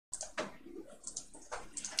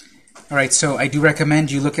All right, so I do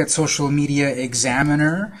recommend you look at Social Media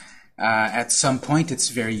Examiner at some point. It's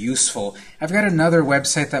very useful. I've got another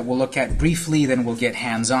website that we'll look at briefly, then we'll get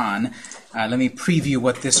hands-on. Let me preview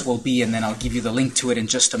what this will be, and then I'll give you the link to it in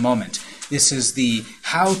just a moment. This is the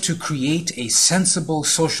How to Create a Sensible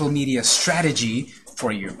Social Media Strategy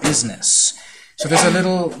for Your Business. So there's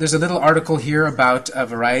a little article here about a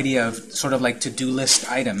variety of sort of like to-do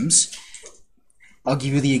list items. I'll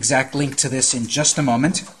give you the exact link to this in just a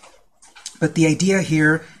moment. But the idea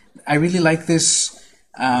here, I really like this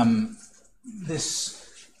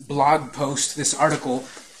this blog post, this article,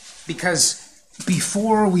 because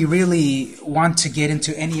before we really want to get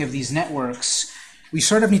into any of these networks, we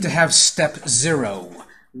sort of need to have step 0.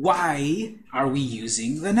 Why are we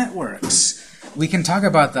using the networks? We can talk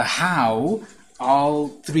about the how all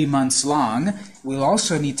 3 months long. We'll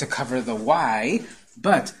also need to cover the why,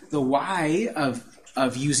 but the why of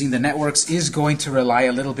using the networks is going to rely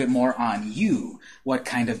a little bit more on you. What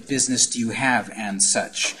kind of business do you have and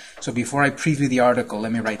such? So before I preview the article,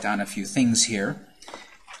 let me write down a few things here.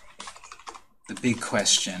 The big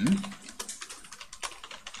question: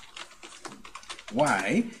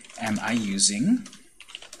 why am I using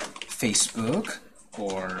Facebook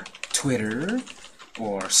or Twitter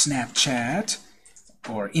or Snapchat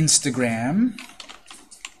or Instagram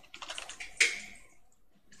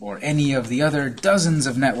or any of the other dozens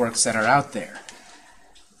of networks that are out there?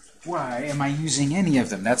 Why am I using any of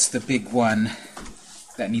them? That's the big one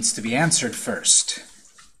that needs to be answered first.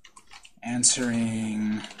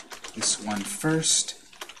 Answering this one first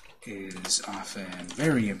is often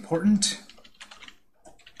very important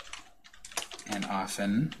and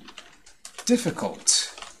often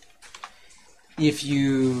difficult. If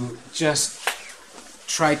you just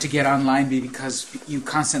try to get online because you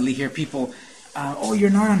constantly hear people, oh,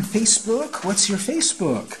 you're not on Facebook? What's your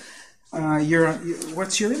Facebook?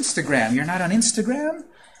 What's your Instagram? You're not on Instagram?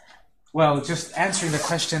 Well, just answering the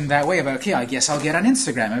question that way about, okay, I guess I'll get on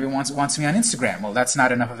Instagram. Everyone wants me on Instagram. Well, that's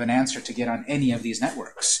not enough of an answer to get on any of these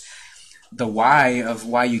networks. The why of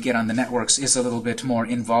why you get on the networks is a little bit more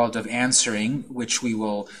involved of answering, which we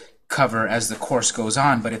will cover as the course goes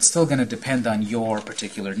on, but it's still going to depend on your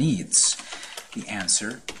particular needs. The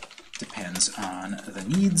answer depends on the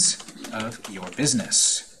needs of your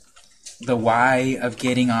business. The why of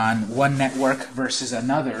getting on one network versus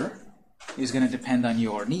another is going to depend on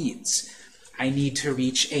your needs. I need to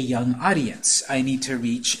reach a young audience. I need to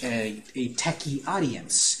reach a techie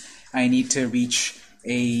audience. I need to reach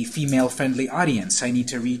a female-friendly audience. I need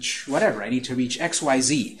to reach whatever. I need to reach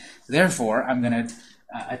XYZ. Therefore, I'm going to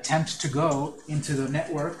attempt to go into the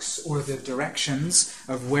networks or the directions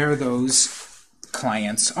of where those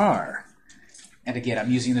clients are. And again,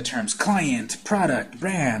 I'm using the terms client, product,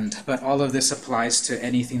 brand, but all of this applies to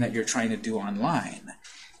anything that you're trying to do online.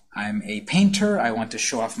 I'm a painter. I want to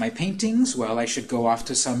show off my paintings. Well, I should go off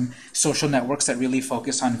to some social networks that really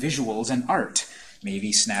focus on visuals and art.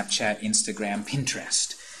 Maybe Snapchat, Instagram,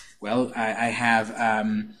 Pinterest. Well, I have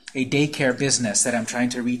a daycare business that I'm trying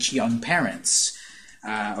to reach young parents.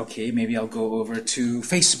 Okay, maybe I'll go over to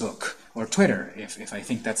Facebook or Twitter if I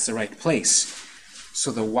think that's the right place. So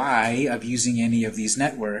the why of using any of these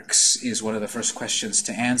networks is one of the first questions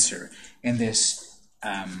to answer. And this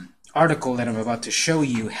article that I'm about to show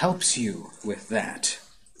you helps you with that.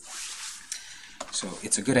 So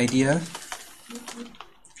it's a good idea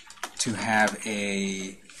to have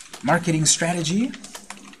a marketing strategy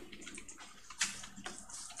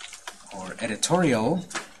or editorial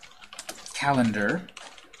calendar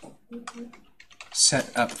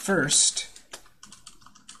set up first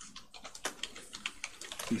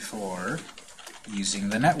before using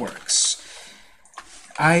the networks.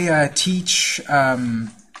 I teach,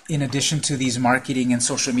 in addition to these marketing and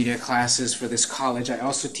social media classes for this college, I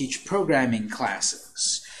also teach programming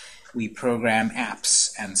classes. We program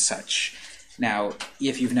apps and such. Now,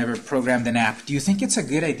 if you've never programmed an app, do you think it's a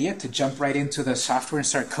good idea to jump right into the software and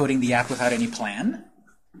start coding the app without any plan?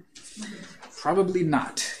 Probably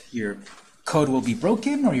not. Your code will be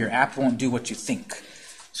broken or your app won't do what you think.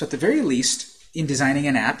 So at the very least, in designing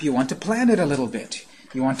an app, you want to plan it a little bit.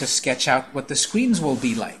 You want to sketch out what the screens will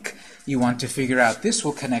be like. You want to figure out this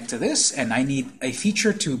will connect to this, and I need a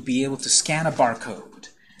feature to be able to scan a barcode.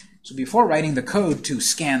 So before writing the code to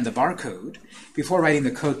scan the barcode, before writing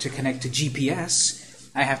the code to connect to GPS,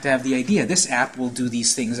 I have to have the idea this app will do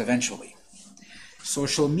these things eventually.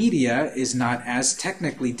 Social media is not as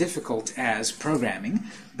technically difficult as programming,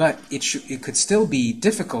 but it could still be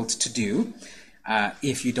difficult to do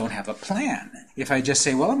if you don't have a plan. If I just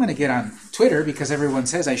say, well, I'm going to get on Twitter because everyone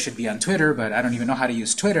says I should be on Twitter, but I don't even know how to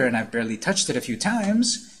use Twitter and I've barely touched it a few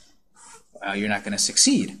times, you're not going to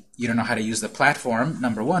succeed. You don't know how to use the platform,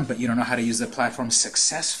 number one, but you don't know how to use the platform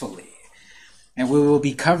successfully. And we will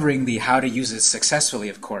be covering the how to use it successfully,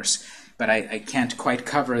 of course, but I can't quite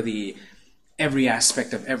cover every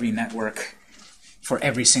aspect of every network for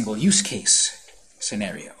every single use case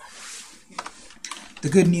scenario. The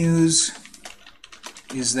good news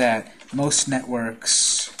is that most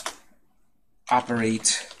networks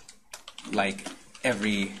operate like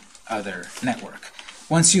every other network.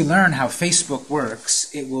 Once you learn how Facebook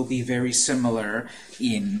works, it will be very similar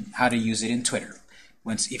in how to use it in Twitter.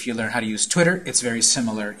 If you learn how to use Twitter, it's very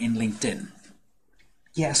similar in LinkedIn.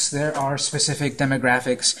 Yes, there are specific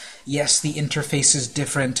demographics. Yes, the interface is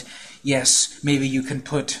different. Yes, maybe you can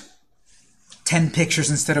put 10 pictures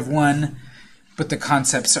instead of one, but the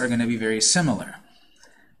concepts are going to be very similar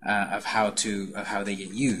of how they get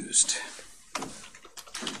used.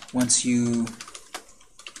 Once you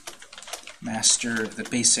master the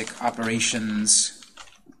basic operations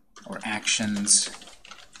or actions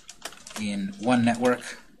in one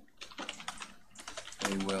network,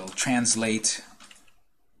 they will translate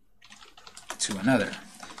to another.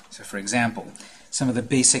 So for example, some of the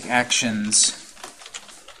basic actions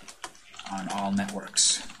on all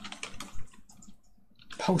networks.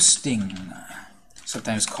 Posting,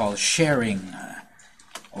 sometimes called sharing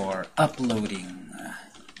or uploading.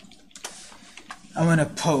 I'm going to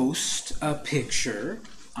post a picture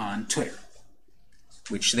on Twitter,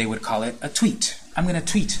 which they would call it a tweet. I'm going to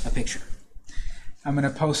tweet a picture. I'm going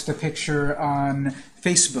to post a picture on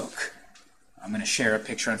Facebook. I'm going to share a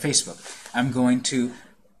picture on Facebook. I'm going to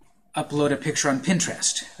upload a picture on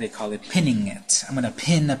Pinterest. They call it pinning it. I'm going to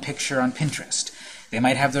pin a picture on Pinterest. They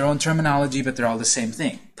might have their own terminology, but they're all the same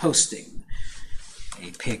thing. Posting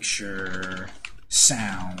a picture,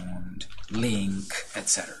 sound, link,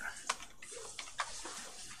 etc.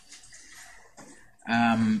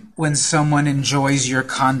 When someone enjoys your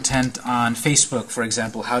content on Facebook, for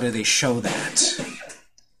example, how do they show that?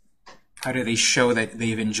 How do they show that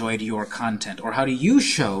they've enjoyed your content? Or how do you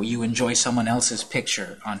show you enjoy someone else's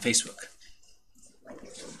picture on Facebook?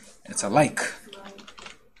 It's a like.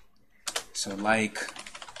 So like,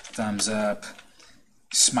 thumbs up,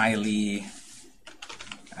 smiley,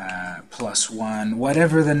 +1,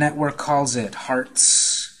 whatever the network calls it,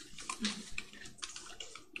 hearts,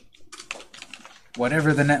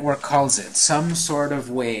 whatever the network calls it, some sort of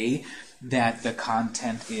way that the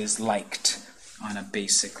content is liked on a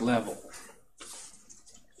basic level.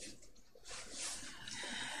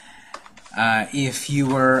 If you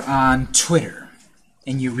were on Twitter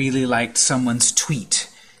and you really liked someone's tweet,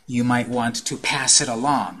 you might want to pass it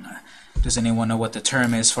along. Does anyone know what the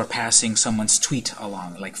term is for passing someone's tweet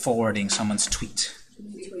along, like forwarding someone's tweet?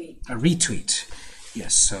 Retweet. A retweet.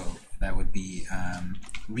 Yes, so that would be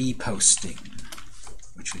reposting,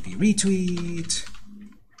 which would be retweet.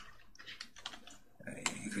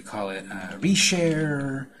 You could call it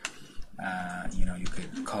reshare. You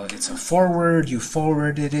could call it, it's a forward. You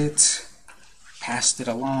forwarded it, passed it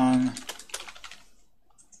along.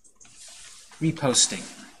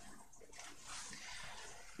 Reposting.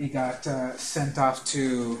 It got sent off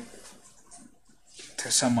to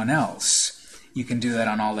someone else. You can do that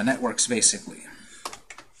on all the networks, basically.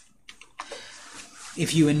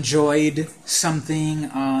 If you enjoyed something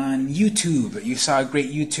on YouTube, you saw a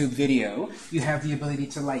great YouTube video, you have the ability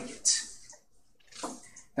to like it.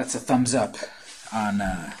 That's a thumbs up on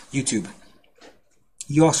YouTube.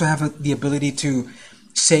 You also have the ability to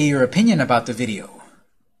say your opinion about the video.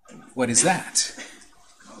 What is that?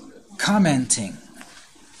 Commenting.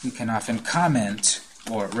 You can often comment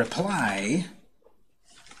or reply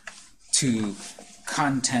to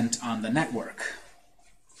content on the network.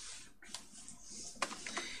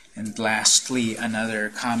 And lastly, another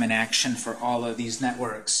common action for all of these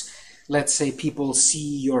networks. Let's say people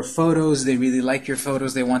see your photos, they really like your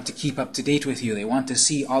photos, they want to keep up to date with you, they want to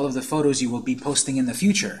see all of the photos you will be posting in the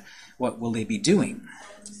future. What will they be doing?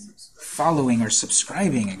 Following or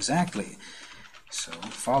subscribing, exactly. So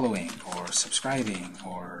following or subscribing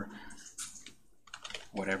or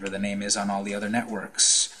whatever the name is on all the other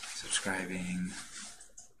networks. Subscribing,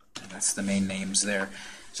 that's the main names there.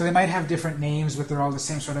 So they might have different names, but they're all the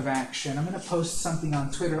same sort of action. I'm going to post something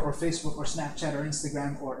on Twitter or Facebook or Snapchat or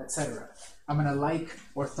Instagram or etc. I'm going to like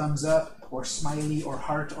or thumbs up or smiley or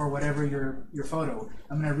heart or whatever your photo.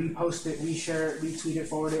 I'm going to repost it, reshare it, retweet it,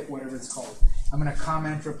 forward it, whatever it's called. I'm going to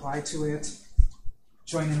comment, reply to it,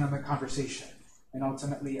 join in on the conversation. And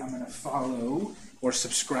ultimately, I'm going to follow or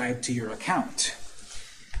subscribe to your account.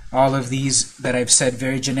 All of these that I've said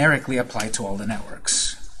very generically apply to all the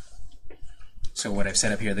networks. So what I've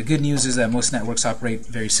said up here, the good news is that most networks operate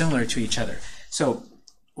very similar to each other. So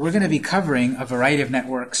we're going to be covering a variety of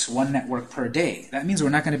networks, one network per day. That means we're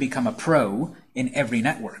not going to become a pro in every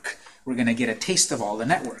network. We're going to get a taste of all the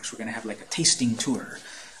networks. We're going to have like a tasting tour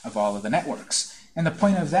of all of the networks. And the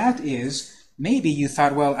point of that is, maybe you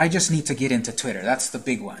thought, well, I just need to get into Twitter. That's the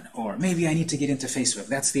big one. Or maybe I need to get into Facebook.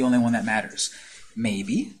 That's the only one that matters.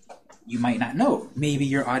 Maybe. You might not know. Maybe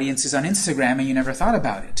your audience is on Instagram and you never thought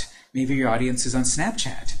about it. Maybe your audience is on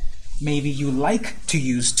Snapchat. Maybe you like to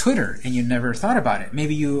use Twitter and you never thought about it.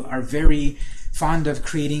 Maybe you are very fond of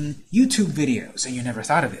creating YouTube videos and you never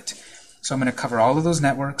thought of it. So I'm going to cover all of those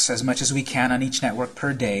networks as much as we can on each network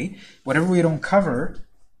per day. Whatever we don't cover,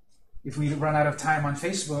 if we run out of time on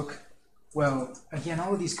Facebook, well, again,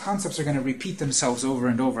 all of these concepts are going to repeat themselves over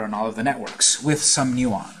and over on all of the networks with some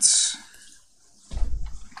nuance.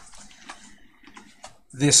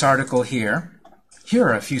 This article here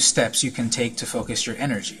are a few steps you can take to focus your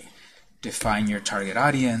energy. Define your target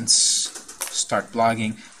audience, start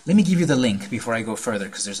blogging. Let me give you the link before I go further,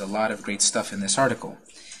 because there's a lot of great stuff in this article.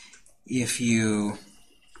 If you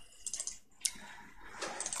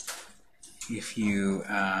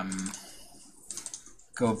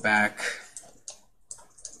go back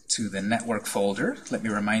to the network folder, let me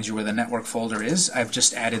remind you where the network folder is. I've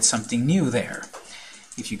just added something new there.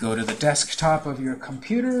 If you go to the desktop of your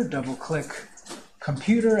computer, double-click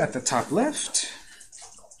Computer at the top left,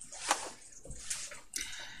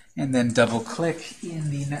 and then double-click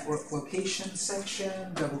in the Network Location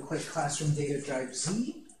section, double-click Classroom Data Drive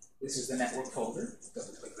Z. This is the network folder.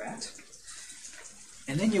 Double-click that.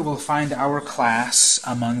 And then you will find our class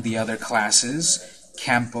among the other classes,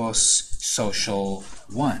 Campus Social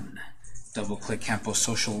 1. Double-click Campus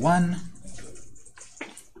Social 1.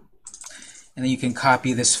 And then you can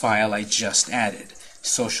copy this file I just added,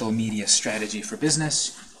 Social Media Strategy for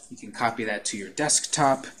Business. You can copy that to your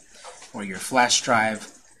desktop or your flash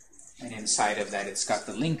drive. And inside of that, it's got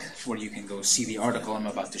the link where you can go see the article I'm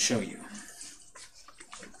about to show you.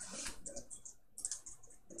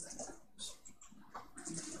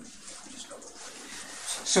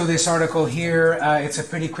 So this article here, it's a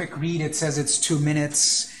pretty quick read. It says it's 2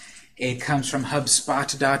 minutes. It comes from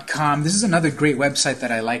HubSpot.com. This is another great website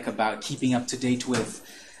that I like about keeping up to date with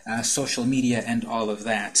social media and all of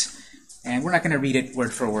that. And we're not going to read it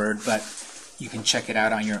word for word, but you can check it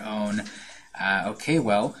out on your own. Okay,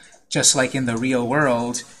 well, just like in the real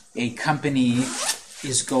world, a company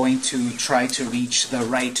is going to try to reach the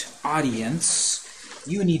right audience.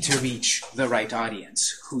 You need to reach the right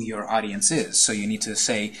audience, who your audience is. So you need to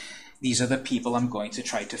say, these are the people I'm going to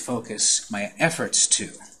try to focus my efforts to.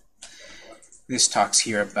 This talks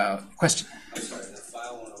here about... Question? I'm sorry, the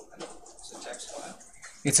file won't open. It's a text file.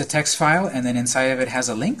 It's a text file, and then inside of it has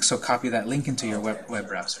a link, so copy that link into your web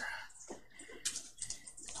browser.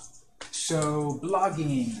 So,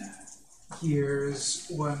 blogging. Here's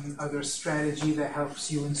one other strategy that helps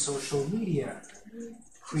you in social media.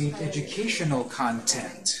 Create educational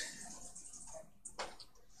content.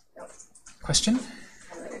 Question?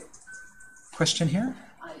 Question here?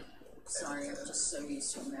 Sorry, I'm just so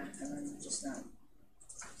used to Mac and I'm just not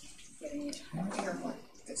getting it.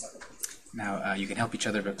 Now, you can help each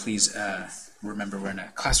other, but please remember we're in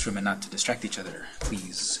a classroom and not to distract each other,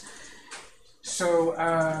 please. So,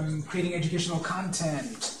 creating educational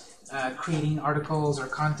content, creating articles or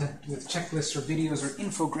content with checklists or videos or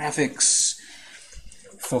infographics.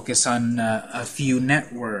 Focus on a few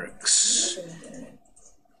networks.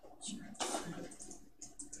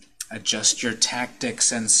 Adjust your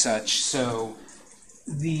tactics and such. So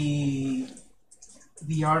the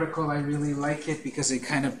article, I really like it because it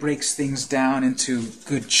kind of breaks things down into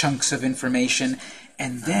good chunks of information,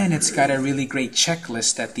 and then it's got a really great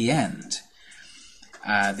checklist at the end.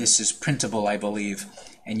 This is printable, I believe,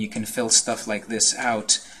 and you can fill stuff like this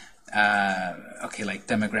out. Okay, like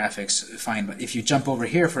demographics, fine, but if you jump over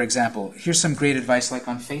here, for example, here's some great advice like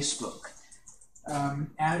on Facebook.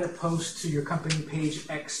 Add a post to your company page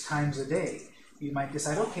X times a day. You might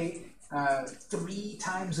decide, okay, 3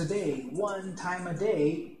 times a day, 1 time a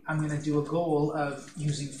day, I'm going to do a goal of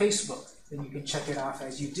using Facebook. Then you can check it off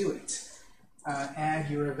as you do it. Add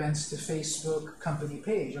your events to Facebook company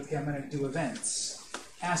page. Okay, I'm going to do events.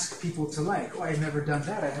 Ask people to like. Oh, I've never done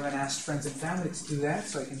that. I haven't asked friends and family to do that,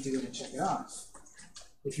 so I can do it and check it off.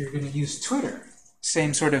 If you're going to use Twitter,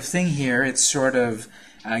 same sort of thing here. It sort of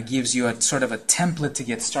gives you a sort of a template to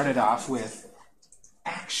get started off with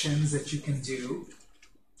actions that you can do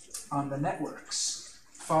on the networks.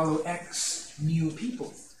 Follow X new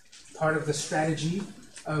people. Part of the strategy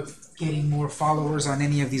of getting more followers on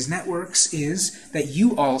any of these networks is that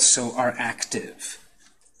you also are active.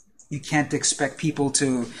 You can't expect people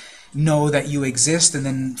to, know that you exist and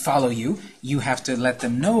then follow you. You have to let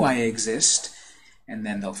them know I exist, and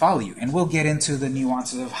then they'll follow you. And we'll get into the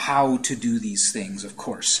nuances of how to do these things, of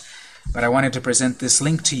course. But I wanted to present this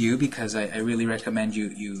link to you because I really recommend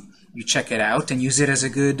you check it out and use it as a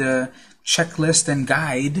good checklist and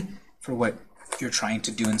guide for what you're trying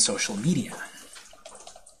to do in social media.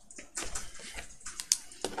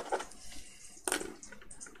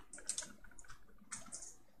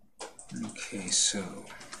 Okay, so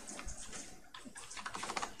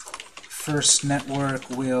first network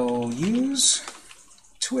we'll use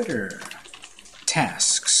Twitter.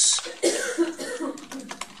 Tasks.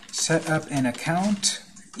 Set up an account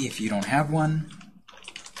if you don't have one.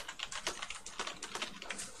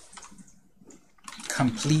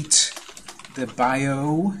 Complete the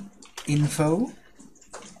bio info.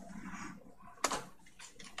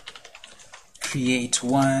 Create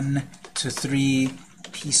 1 to 3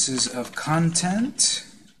 pieces of content. ...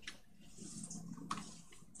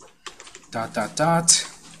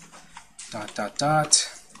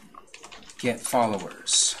 Get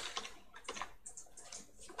followers.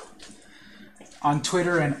 On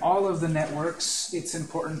Twitter and all of the networks, it's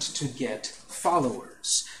important to get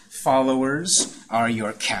followers. Followers are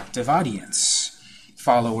your captive audience.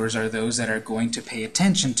 Followers are those that are going to pay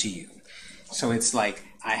attention to you. So it's like,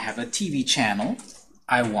 I have a TV channel.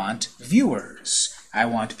 I want viewers. I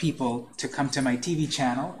want people to come to my TV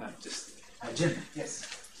channel. Jim, yes.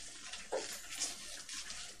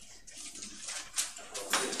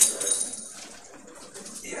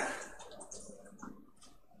 Yeah.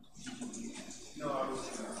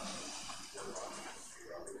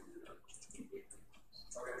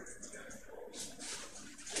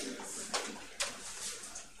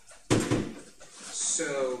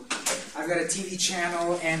 So I've got a TV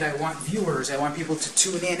channel and I want viewers. I want people to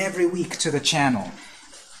tune in every week to the channel.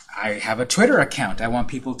 I have a Twitter account. I want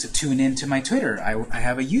people to tune in to my Twitter. I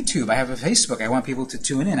have a YouTube. I have a Facebook. I want people to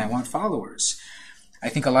tune in. I want followers. I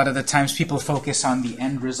think a lot of the times people focus on the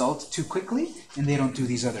end result too quickly, and they don't do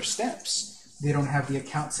these other steps. They don't have the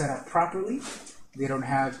account set up properly. They don't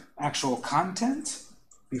have actual content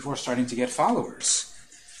before starting to get followers.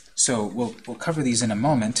 So we'll cover these in a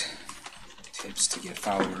moment. Tips to get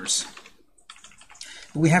followers.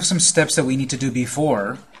 We have some steps that we need to do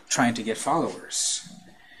before trying to get followers.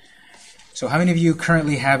 So how many of you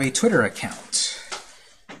currently have a Twitter account?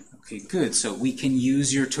 Okay, good. So we can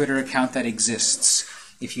use your Twitter account that exists.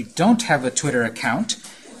 If you don't have a Twitter account,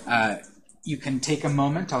 you can take a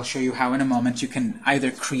moment. I'll show you how in a moment. You can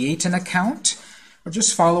either create an account or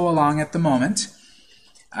just follow along at the moment.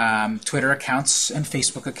 Twitter accounts and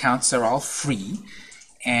Facebook accounts are all free.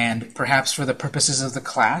 And perhaps for the purposes of the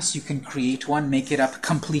class, you can create one, make it up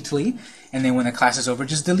completely, and then when the class is over,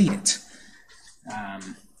 just delete it.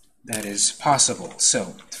 That is possible.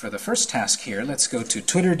 So for the first task here, let's go to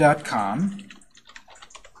twitter.com.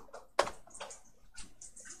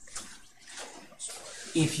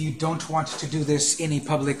 If you don't want to do this in a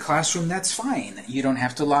public classroom, that's fine. You don't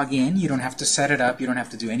have to log in. You don't have to set it up. You don't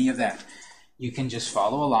have to do any of that. You can just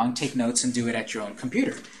follow along, take notes, and do it at your own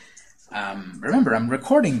computer. Remember, I'm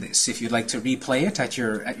recording this. If you'd like to replay it at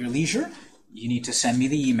your leisure, you need to send me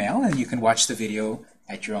the email, and you can watch the video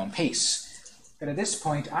at your own pace. But at this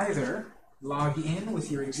point, either log in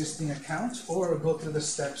with your existing account or go through the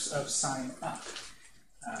steps of sign up.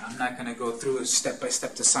 I'm not going to go through a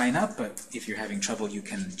step-by-step to sign up, but if you're having trouble, you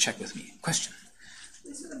can check with me. Question?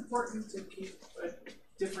 Is it important to keep a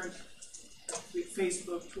different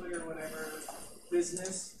Facebook, Twitter, whatever,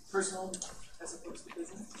 business, personal, as opposed to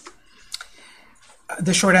business?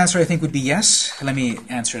 The short answer, I think, would be yes. Let me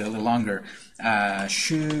answer it a little longer.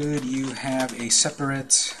 Should you have a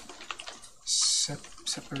separate,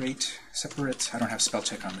 I don't have spell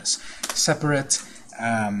check on this, separate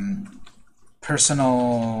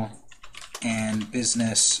personal and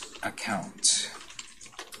business account?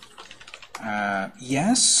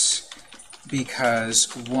 Yes,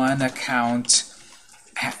 because one account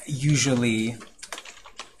usually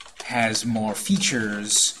has more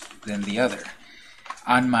features than the other.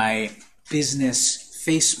 On my business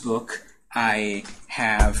Facebook, I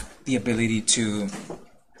have the ability to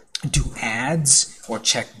do ads or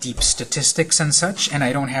check deep statistics and such, and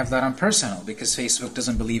I don't have that on personal because Facebook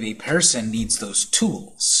doesn't believe a person needs those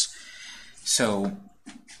tools. So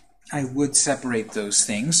I would separate those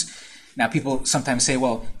things. Now people sometimes say,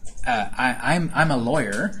 well, I'm a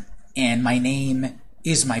lawyer and my name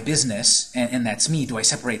is my business and that's me. Do I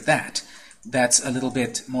separate that? That's a little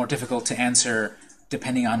bit more difficult to answer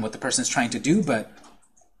depending on what the person is trying to do, but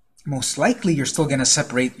most likely you're still going to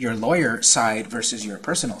separate your lawyer side versus your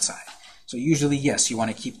personal side. So usually, yes, you want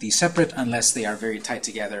to keep these separate unless they are very tied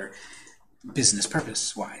together business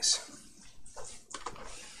purpose-wise.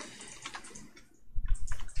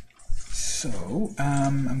 So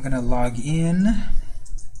I'm going to log in.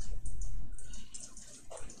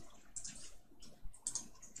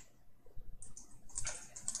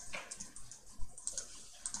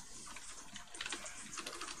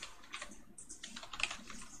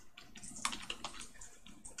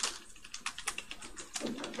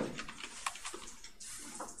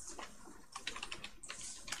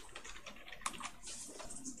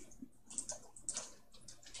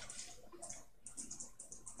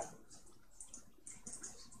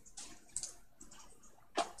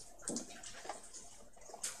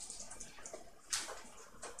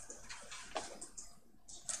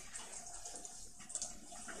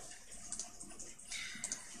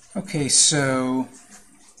 Okay, so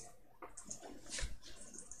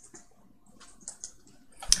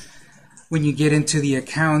when you get into the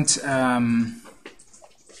account, on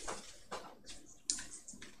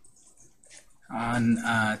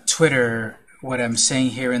Twitter, what I'm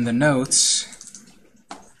saying here in the notes,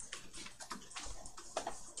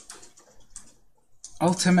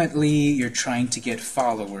 ultimately you're trying to get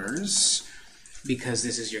followers because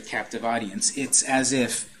this is your captive audience. It's as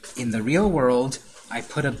if in the real world I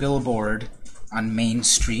put a billboard on Main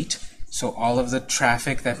Street so all of the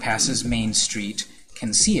traffic that passes Main Street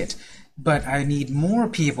can see it. But I need more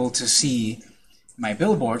people to see my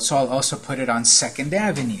billboard, so I'll also put it on 2nd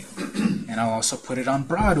Avenue, and I'll also put it on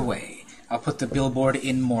Broadway. I'll put the billboard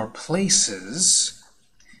in more places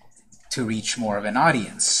to reach more of an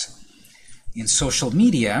audience. In social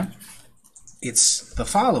media, it's the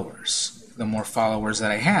followers. The more followers that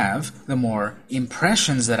I have, the more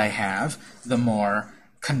impressions that I have, the more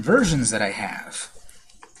conversions that I have.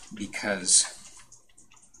 Because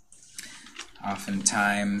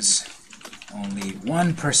oftentimes only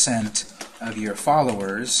 1% of your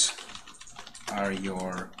followers are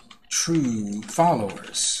your true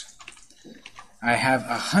followers. I have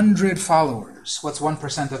 100 followers. What's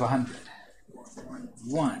 1% of 100?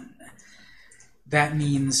 1. That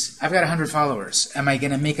means I've got 100 followers. Am I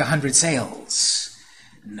going to make 100 sales?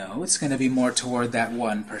 No, it's going to be more toward that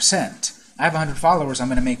 1%. I have 100 followers, I'm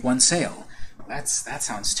going to make 1 sale. That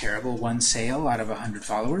sounds terrible, 1 sale out of 100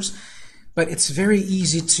 followers. But it's very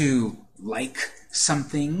easy to like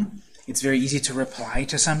something. It's very easy to reply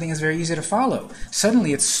to something. It's very easy to follow.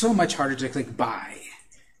 Suddenly, it's so much harder to click buy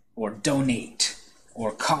or donate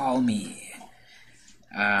or call me.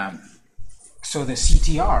 So the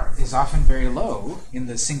CTR is often very low in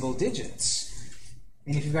the single digits.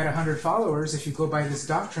 And if you've got 100 followers, if you go by this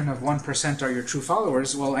doctrine of 1% are your true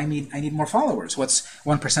followers, well, I need more followers. What's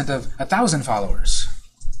 1% of 1,000 followers?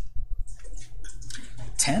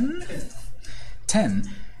 10? 10.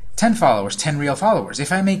 10 followers, 10 real followers.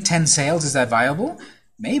 If I make 10 sales, is that viable?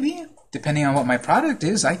 Maybe. Depending on what my product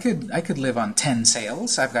is, I could live on 10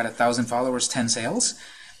 sales. I've got 1,000 followers, 10 sales,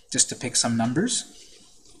 just to pick some numbers.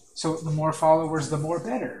 So the more followers, the more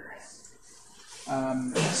better.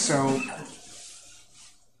 So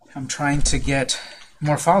I'm trying to get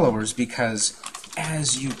more followers because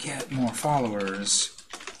as you get more followers,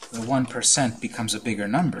 the 1% becomes a bigger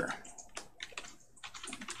number.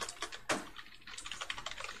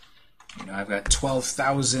 You know, I've got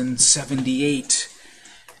 12,078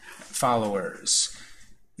 followers.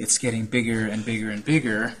 It's getting bigger and bigger and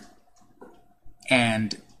bigger.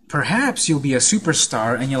 And perhaps you'll be a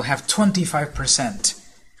superstar and you'll have 25%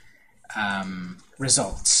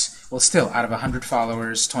 results. Well, still, out of 100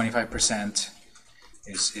 followers, 25%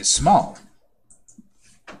 is small.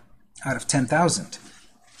 Out of 10,000.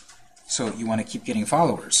 So you want to keep getting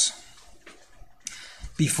followers.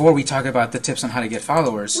 Before we talk about the tips on how to get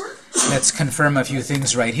followers, let's confirm a few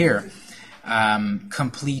things right here.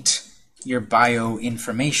 Complete your bio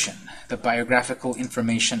information, the biographical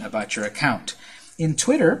information about your account. In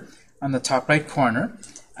Twitter, on the top right corner,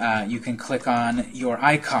 you can click on your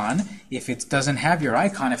icon. If it doesn't have your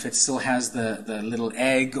icon, if it still has the little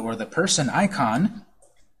egg or the person icon,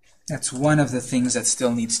 that's one of the things that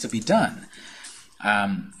still needs to be done.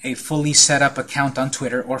 A fully set up account on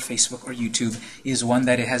Twitter or Facebook or YouTube is one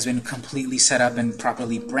that it has been completely set up and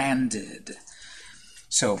properly branded.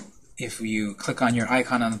 So if you click on your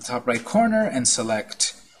icon on the top right corner and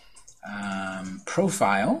select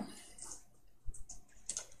Profile,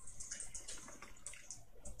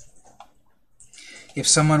 if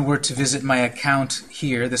someone were to visit my account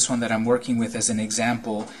here, this one that I'm working with as an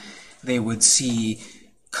example, they would see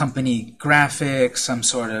company graphics, some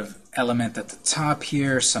sort of element at the top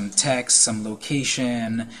here, some text, some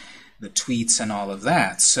location, the tweets, and all of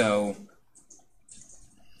that. So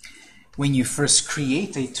when you first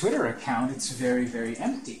create a Twitter account, it's very, very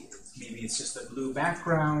empty. Maybe it's just a blue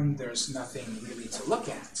background. There's nothing really to look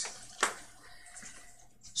at.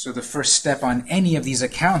 So the first step on any of these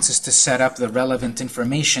accounts is to set up the relevant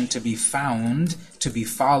information to be found, to be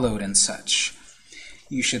followed, and such.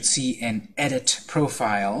 You should see an Edit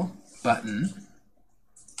Profile button,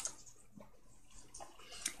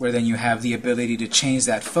 where then you have the ability to change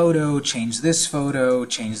that photo, change this photo,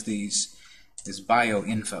 change this bio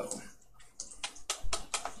info.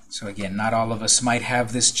 So again, not all of us might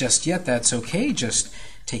have this just yet. That's okay, just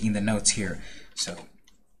taking the notes here. So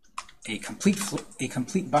a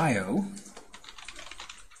complete bio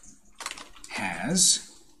has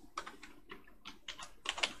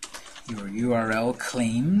your URL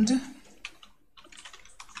claimed,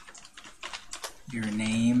 your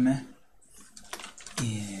name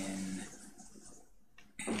in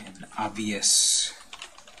an obvious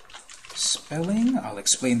spelling. I'll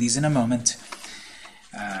explain these in a moment.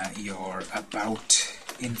 Your about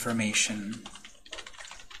information,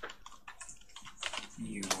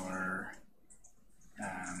 your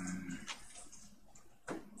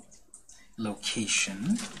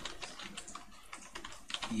location,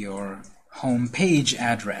 your home page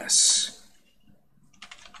address,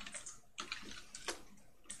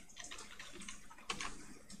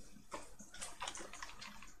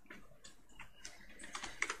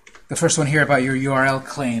 the first one here about your URL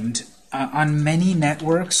claimed. On many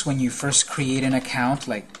networks, when you first create an account,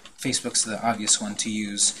 like Facebook's the obvious one to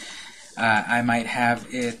use, I might have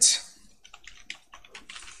it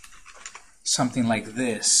something like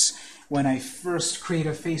this. When I first create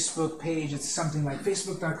a Facebook page, it's something like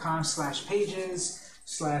facebook.com/pages/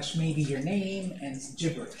 maybe your name and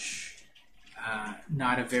gibberish.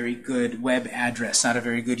 Not a very good web address, not a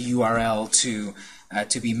very good URL to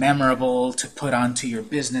be memorable, to put onto your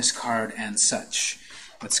business card and such.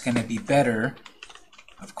 What's going to be better,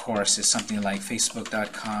 of course, is something like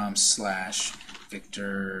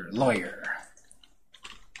facebook.com/Victor Lawyer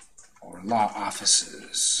or law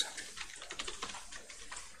offices.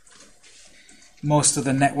 Most of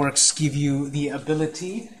the networks give you the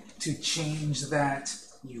ability to change that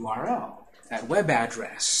URL, that web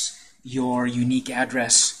address, your unique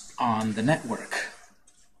address on the network.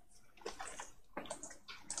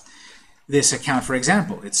 This account, for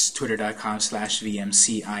example, it's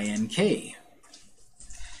twitter.com/VMCINK.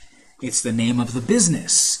 It's the name of the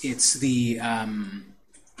business. It's the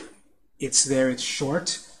it's there. It's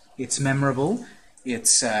short. It's memorable.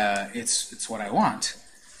 It's what I want.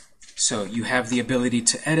 So you have the ability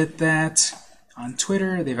to edit that on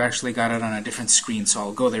Twitter. They've actually got it on a different screen, so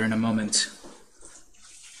I'll go there in a moment.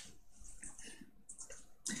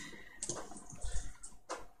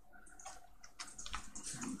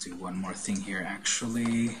 Do one more thing here,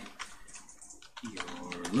 actually. Your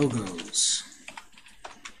logos.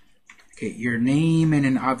 Okay, your name in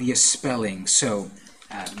an obvious spelling. So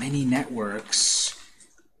many networks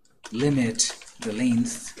limit the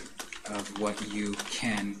length of what you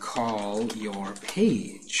can call your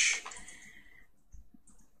page.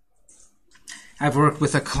 I've worked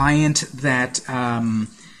with a client that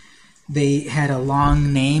they had a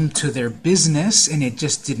long name to their business and it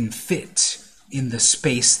just didn't fit in the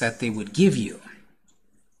space that they would give you.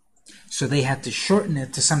 So they had to shorten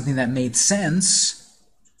it to something that made sense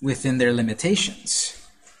within their limitations.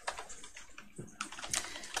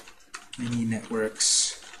 Many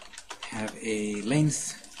networks have a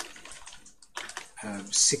length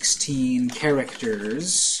of 16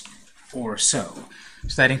 characters or so.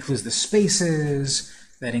 So that includes the spaces,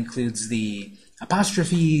 that includes the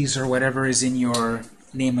apostrophes, or whatever is in your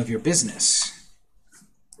name of your business.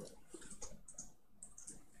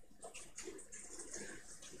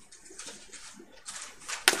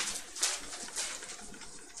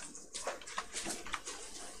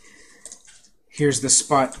 Here's the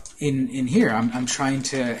spot in here. I'm trying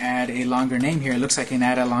to add a longer name here. It looks like I can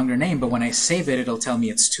add a longer name, but when I save it, it'll tell me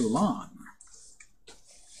it's too long.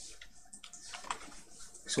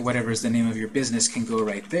 So whatever is the name of your business can go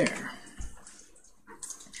right there.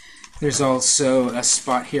 There's also a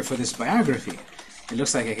spot here for this biography. It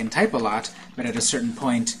looks like I can type a lot, but at a certain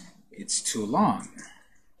point, it's too long.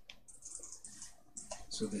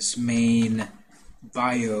 So this main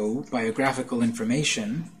biographical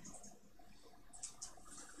information,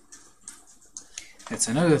 that's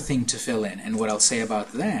another thing to fill in. And what I'll say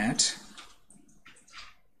about that,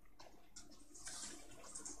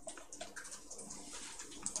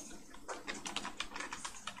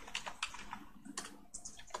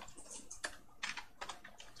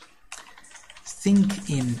 think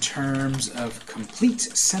in terms of complete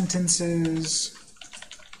sentences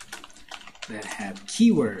that have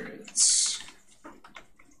keywords.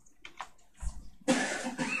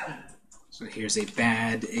 So here's a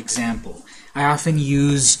bad example. I often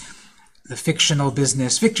use the fictional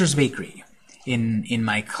business Victor's Bakery in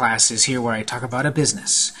my classes here where I talk about a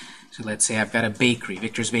business. So let's say I've got a bakery,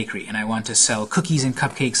 Victor's Bakery, and I want to sell cookies and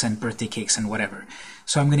cupcakes and birthday cakes and whatever.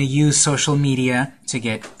 So I'm going to use social media to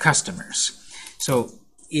get customers. So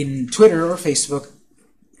in Twitter or Facebook,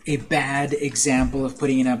 a bad example of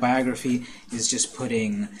putting in a biography is just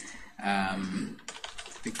putting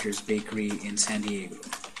Victor's Bakery in San Diego.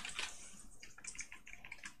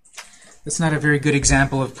 That's not a very good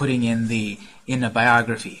example of putting in a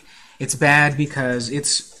biography. It's bad because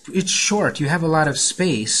it's short. You have a lot of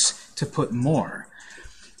space to put more.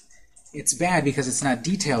 It's bad because it's not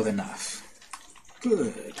detailed enough.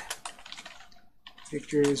 Good.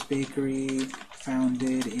 Victor's Bakery,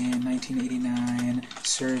 founded in 1989,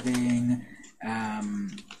 serving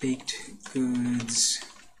baked goods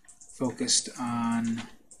focused on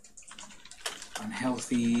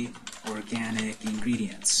healthy, organic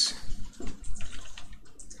ingredients.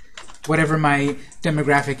 Whatever my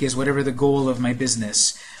demographic is, whatever the goal of my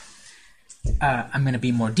business, I'm going to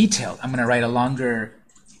be more detailed. I'm going to write a longer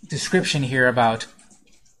description here about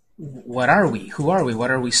what are we, who are we, what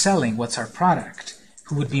are we selling, what's our product,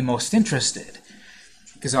 who would be most interested.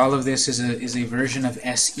 Because all of this is a version of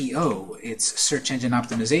SEO. It's search engine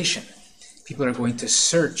optimization. People are going to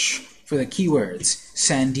search for the keywords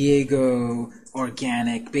San Diego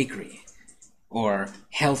organic bakery or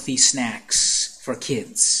healthy snacks for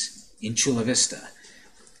kids in Chula Vista.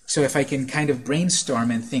 So if I can kind of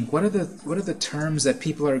brainstorm and think, what are the terms that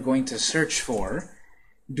people are going to search for?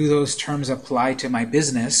 Do those terms apply to my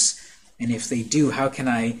business? And if they do, how can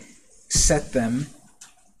I set them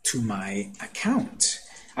to my account?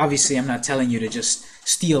 Obviously, I'm not telling you to just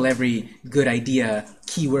steal every good idea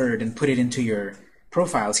keyword and put it into your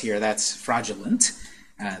profiles here. That's fraudulent.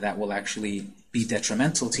 That will actually be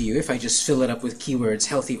detrimental to you if I just fill it up with keywords,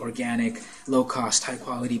 healthy, organic, low cost, high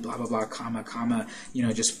quality, blah, blah, blah, comma, comma,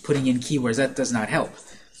 just putting in keywords. That does not help.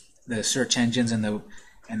 The search engines and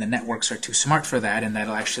the networks are too smart for that, and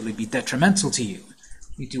that'll actually be detrimental to you.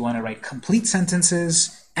 You do want to write complete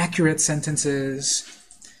sentences, accurate sentences,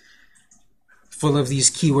 full of these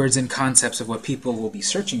keywords and concepts of what people will be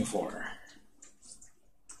searching for.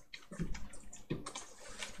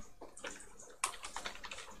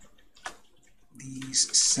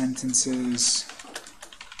 These sentences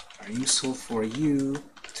are useful for you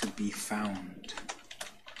to be found.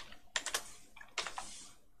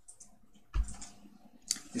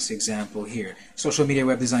 This example here, social media,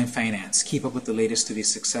 web design, finance. Keep up with the latest to be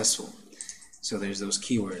successful. So there's those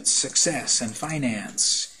keywords, success and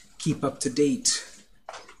finance. Keep up to date.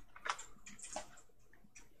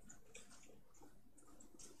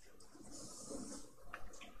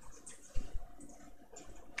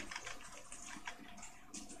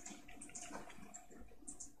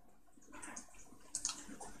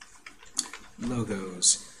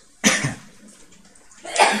 Logos.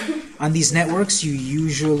 On these networks, you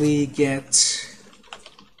usually get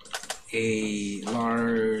a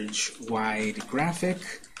large, wide graphic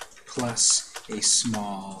plus a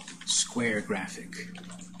small square graphic.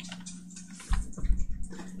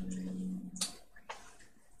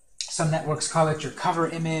 Some networks call it your cover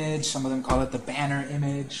image. Some of them call it the banner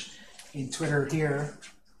image. In Twitter here,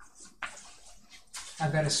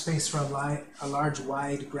 I've got a space for a large,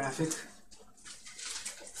 wide graphic.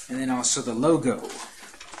 And then also the logo.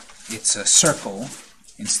 It's a circle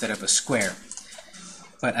instead of a square.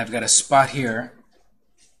 But I've got a spot here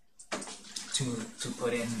to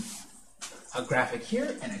put in a graphic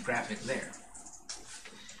here and a graphic there.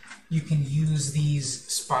 You can use these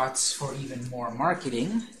spots for even more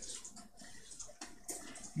marketing.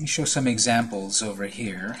 Let me show some examples over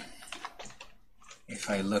here. If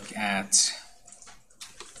I look at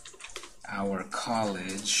our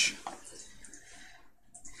college,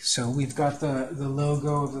 so we've got the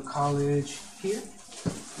logo of the college here.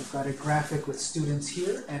 We've got a graphic with students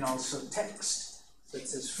here and also text that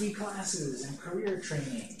says free classes and career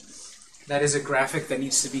training. That is a graphic that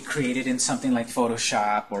needs to be created in something like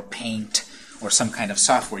Photoshop or Paint or some kind of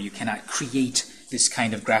software. You cannot create this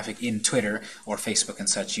kind of graphic in Twitter or Facebook and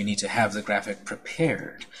such. You need to have the graphic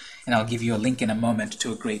prepared. And I'll give you a link in a moment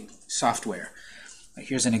to a great software.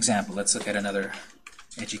 Here's an example. Let's look at another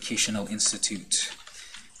educational institute.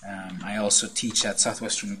 I also teach at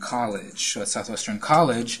Southwestern College. So at Southwestern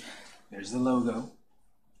College, there's the logo,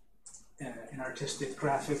 an artistic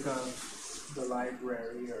graphic of the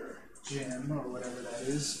library or gym or whatever that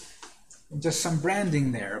is, and just some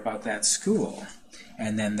branding there about that school.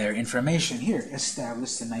 and then their information here,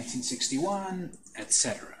 established in 1961,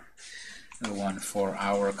 etc. The one for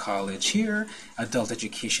our college here, adult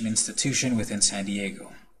education institution within San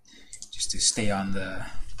Diego. Just to stay on the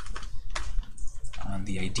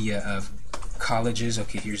idea of colleges.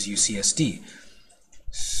 Okay, here's UCSD.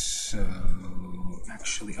 So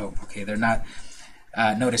actually, oh, okay, they're not.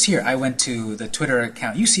 Notice here, I went to the Twitter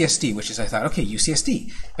account UCSD, which is, I thought, okay,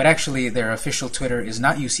 UCSD. But actually, their official Twitter is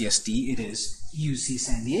not UCSD, it is UC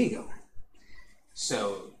San Diego.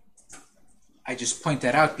 So I just point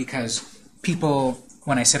that out because people,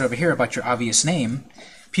 when I said over here about your obvious name,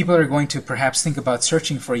 people are going to perhaps think about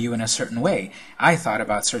searching for you in a certain way. I thought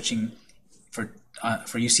about searching for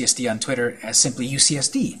UCSD on Twitter as simply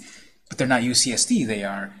UCSD, but they're not UCSD, they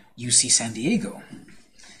are UC San Diego.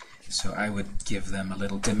 So I would give them a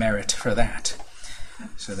little demerit for that.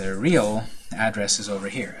 So their real address is over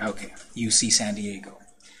here. Okay, UC San Diego.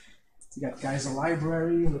 We got Geisel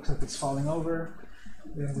Library, looks like it's falling over.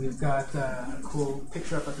 Then we've got a cool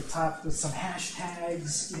picture up at the top with some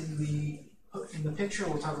hashtags in the picture.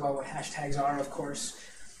 We'll talk about what hashtags are, of course.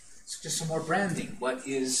 It's just some more branding. What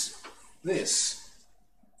is this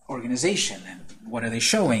organization, and what are they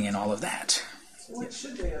showing, and all of that? So what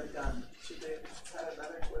should they have done? Should they have had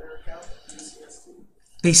another Twitter account, UCSD?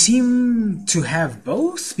 They seem to have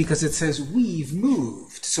both, because it says we've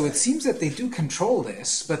moved. So it seems that they do control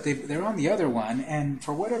this, but they're on the other one, and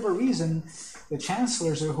for whatever reason, the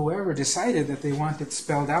chancellors or whoever decided that they want it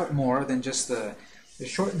spelled out more than just the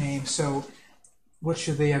short name. So what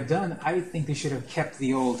should they have done? I think they should have kept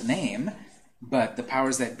the old name, but the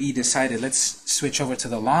powers that be decided, let's switch over to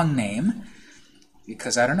the long name,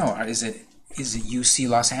 because I don't know, is it UC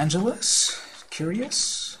Los Angeles?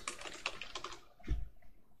 Curious?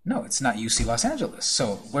 No, it's not UC Los Angeles.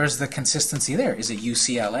 So where's the consistency there? Is it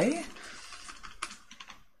UCLA?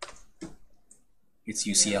 It's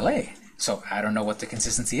UCLA. So I don't know what the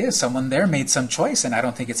consistency is. Someone there made some choice, and I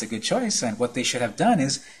don't think it's a good choice. And what they should have done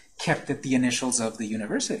is kept it the initials of the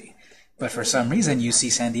university. But for some reason,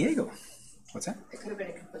 UC San Diego. What's that? It could have been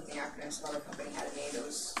a conflicting acronym. Some other company had a name that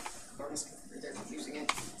was, or they're confusing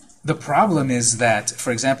it. The problem is that,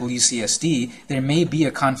 for example, UCSD, there may be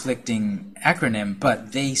a conflicting acronym,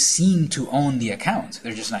 but they seem to own the account.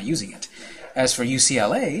 They're just not using it. As for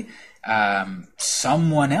UCLA,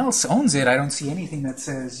 someone else owns it. I don't see anything that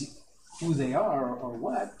says who they are or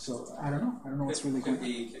what, so I don't know. I don't know what's really going on. Could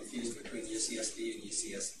be confused between UCSD and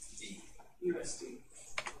UCSD. USD.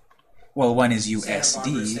 Well, one is Santa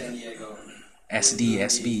Barbara, USD, San Diego. SD,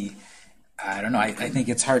 SB. I don't know. I think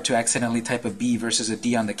it's hard to accidentally type a B versus a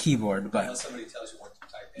D on the keyboard, but... Unless somebody tells you what to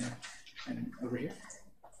type in. And over here?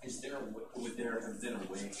 Would there have been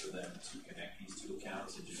a way for them to connect these two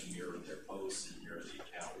accounts and just mirror their posts and mirror the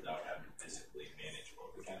account without having to physically manage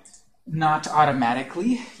both accounts? Not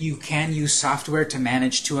automatically. You can use software to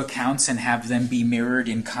manage two accounts and have them be mirrored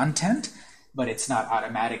in content, but it's not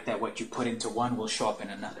automatic that what you put into one will show up in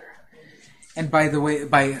another. And by the way,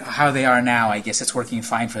 by how they are now, I guess it's working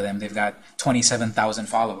fine for them. They've got 27,000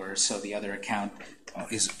 followers, so the other account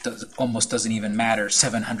almost doesn't even matter,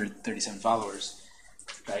 737 followers.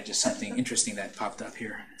 But just something interesting that popped up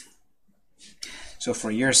here. So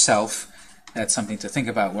for yourself, that's something to think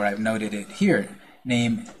about, where I've noted it here.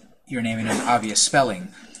 Name your name in an obvious spelling.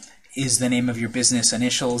 Is the name of your business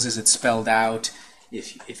initials? Is it spelled out?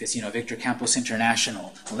 If it's, Victor Campos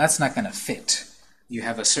International, well, that's not going to fit. You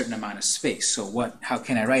have a certain amount of space. So how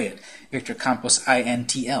can I write it? Victor Campos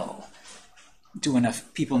INTL. Do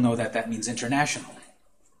enough people know that that means international?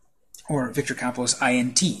 Or Victor Campos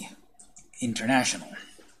INT, international.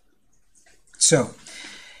 So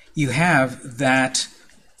you have that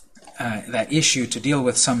issue to deal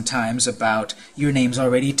with sometimes about your name's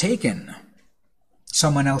already taken.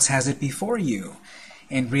 Someone else has it before you.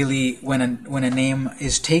 And really, when a name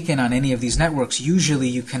is taken on any of these networks, usually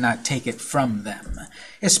you cannot take it from them,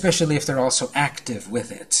 especially if they're also active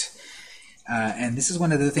with it. And this is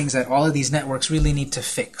one of the things that all of these networks really need to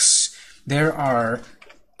fix. There are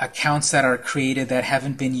accounts that are created that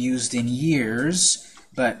haven't been used in years,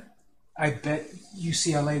 but I bet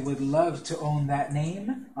UCLA would love to own that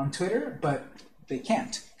name on Twitter, but they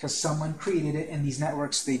can't, because someone created it, and these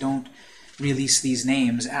networks, they don't release these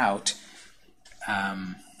names out.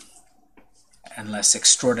 Unless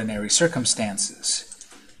extraordinary circumstances.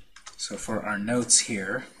 So for our notes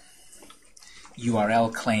here,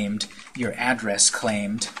 URL claimed, your address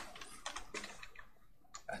claimed.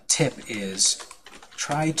 A tip is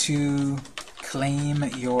try to claim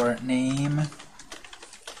your name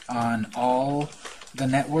on all the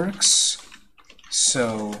networks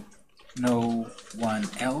so no one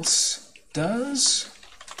else does.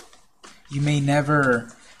 You may never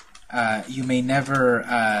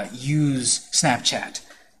use Snapchat,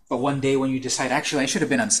 but one day when you decide, actually, I should have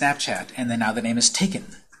been on Snapchat, and then now the name is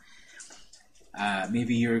taken.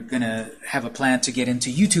 Maybe you're going to have a plan to get into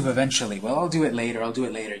YouTube eventually. Well, I'll do it later.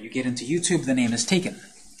 You get into YouTube, the name is taken.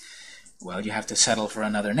 Well, you have to settle for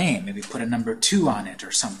another name. Maybe put a number 2 on it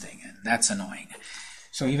or something, and that's annoying.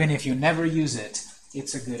 So even if you never use it,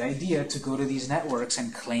 it's a good idea to go to these networks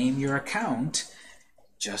and claim your account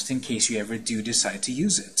just in case you ever do decide to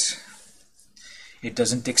use it. It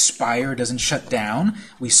doesn't expire, doesn't shut down.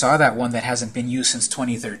 We saw that one that hasn't been used since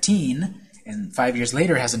 2013, and 5 years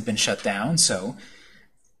later hasn't been shut down, so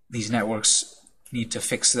these networks need to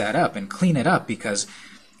fix that up and clean it up, because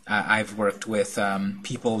I've worked with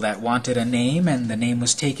people that wanted a name and the name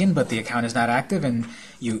was taken but the account is not active, and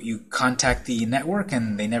you contact the network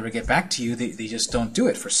and they never get back to you. They just don't do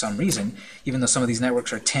it for some reason. Even though some of these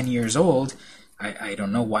networks are 10 years old, I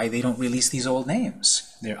don't know why they don't release these old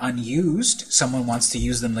names. They're unused. Someone wants to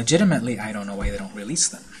use them legitimately. I don't know why they don't release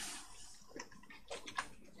them.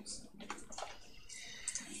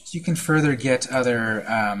 You can further get other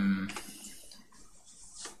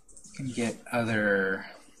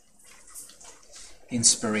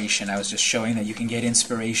inspiration. I was just showing that you can get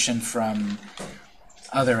inspiration from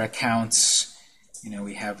other accounts. You know,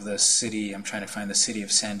 we have the city, I'm trying to find the city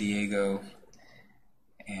of San Diego,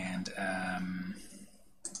 and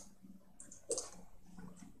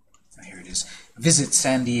here it is. Visit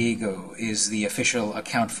San Diego is the official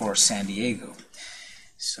account for San Diego.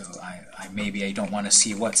 So maybe I don't want to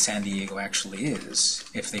see what San Diego actually is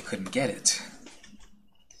if they couldn't get it.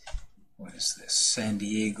 What is this? San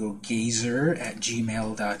Diego Gazer at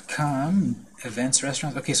gmail.com. Events,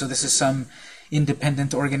 restaurants. Okay, so this is some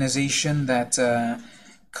independent organization that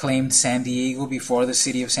claimed San Diego before the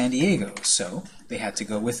city of San Diego. So they had to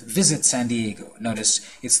go with Visit San Diego. Notice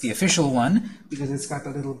it's the official one because it's got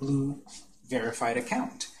the little blue verified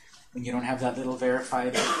account. When you don't have that little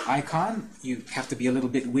verified icon, you have to be a little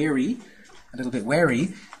bit wary.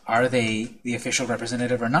 Are they the official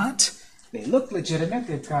representative or not? They look legitimate.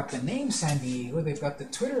 They've got the name San Diego. They've got the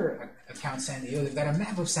Twitter account San Diego. They've got a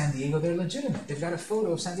map of San Diego. They're legitimate. They've got a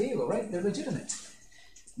photo of San Diego, right? They're legitimate.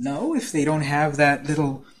 No, if they don't have that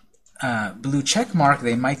little blue check mark,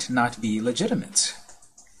 they might not be legitimate.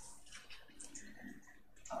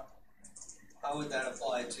 How would that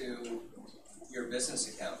apply to your business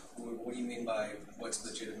account? What do you mean by what's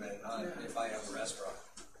legitimate and not if I have a restaurant?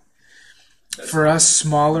 For us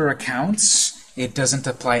smaller accounts, it doesn't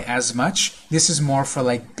apply as much. This is more for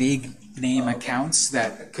like big name accounts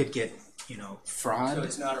that could get, fraud. So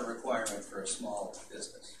it's not a requirement for a small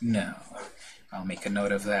business? No. I'll make a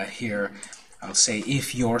note of that here. I'll say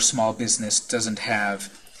if your small business doesn't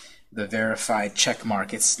have the verified check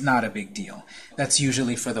mark, it's not a big deal. That's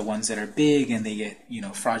usually for the ones that are big and they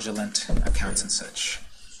get, fraudulent accounts and such.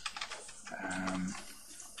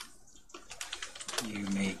 You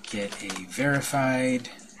may get a verified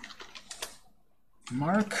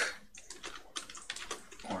mark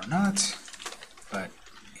or not, but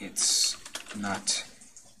it's not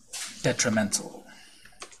detrimental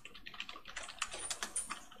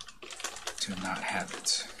to not have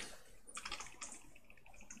it.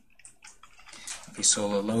 Okay, so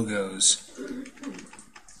the logos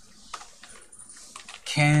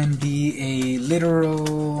can be a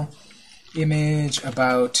literal image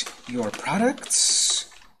about your products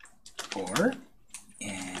or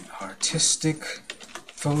an artistic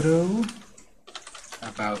photo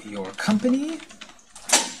about your company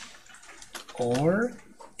or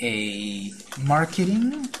a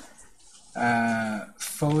marketing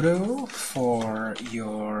photo for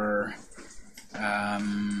your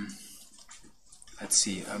let's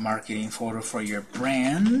see, a marketing photo for your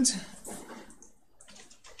brand.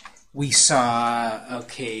 We saw,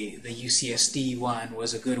 okay, the UCSD one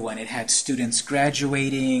was a good one. It had students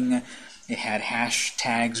graduating. It had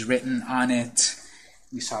hashtags written on it.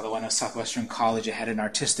 We saw the one at Southwestern College. It had an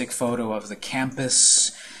artistic photo of the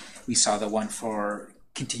campus. We saw the one for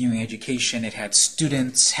continuing education. It had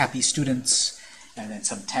students, happy students, and then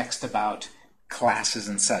some text about classes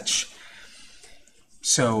and such.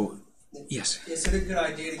 So, yes? Is it a good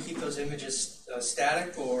idea to keep those images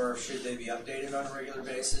static, or should they be updated on a regular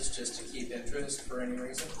basis just to keep interest for any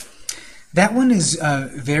reason? That one is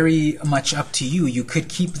very much up to you. You could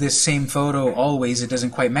keep this same photo always. It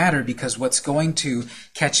doesn't quite matter, because what's going to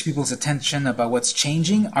catch people's attention about what's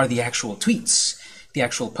changing are the actual tweets, the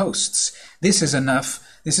actual posts. This is enough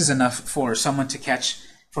for someone to catch,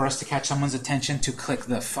 for us to catch someone's attention to click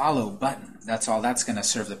the follow button. That's all that's going to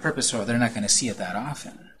serve the purpose, or they're not going to see it that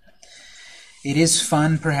often. It is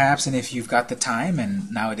fun, perhaps, and if you've got the time,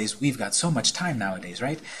 and nowadays we've got so much time nowadays,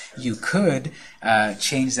 right? You could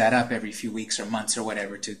change that up every few weeks or months or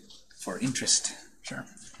whatever for interest. Sure.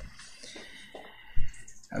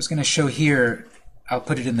 I was going to show here, I'll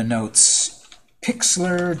put it in the notes,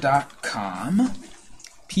 Pixlr.com,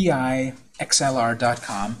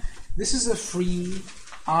 Pixlr.com. This is a free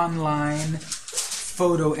online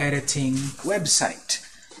photo editing website.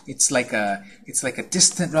 It's like a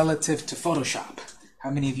distant relative to Photoshop. How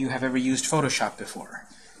many of you have ever used Photoshop before?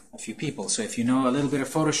 A few people. So if you know a little bit of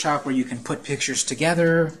Photoshop where you can put pictures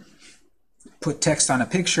together, put text on a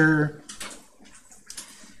picture,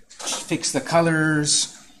 fix the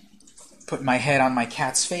colors, put my head on my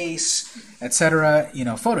cat's face, etc. You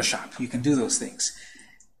know, Photoshop. You can do those things.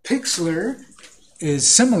 Pixlr is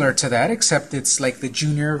similar to that, except it's like the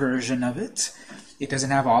junior version of it. It doesn't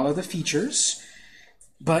have all of the features.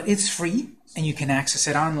 But it's free, and you can access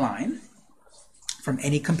it online from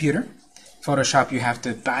any computer. Photoshop, you have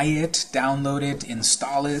to buy it, download it,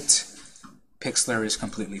 install it. Pixlr is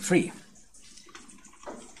completely free.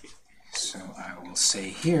 So I will say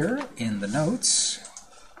here in the notes,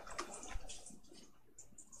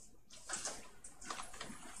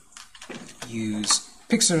 use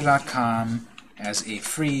Pixlr.com as a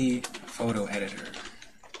free photo editor.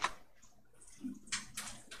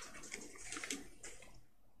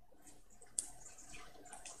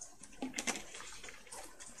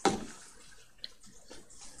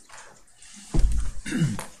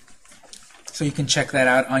 So you can check that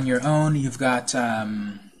out on your own. You've got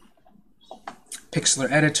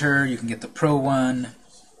Pixlr Editor. You can get the Pro one.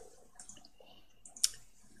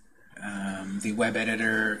 The web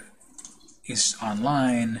editor is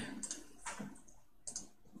online.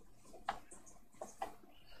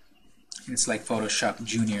 It's like Photoshop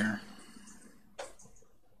Junior.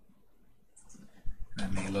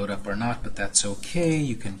 That may load up or not, but that's okay.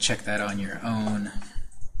 You can check that on your own.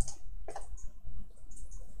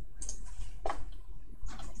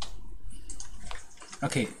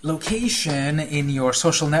 Okay, location in your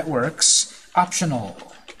social networks, optional.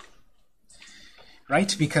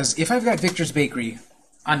 Right? Because if I've got Victor's Bakery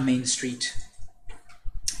on Main Street,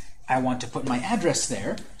 I want to put my address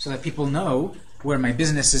there so that people know where my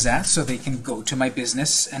business is at so they can go to my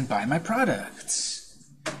business and buy my products.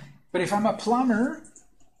 But if I'm a plumber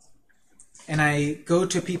and I go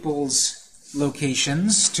to people's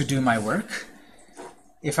locations to do my work,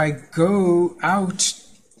 if I go out,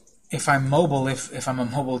 if I'm mobile, if I'm a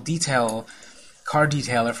mobile car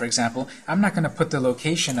detailer, for example, I'm not going to put the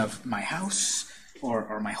location of my house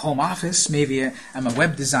or my home office. Maybe I'm a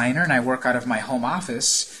web designer and I work out of my home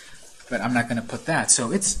office, but I'm not going to put that.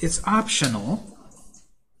 So it's optional.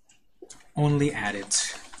 Only add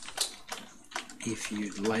it if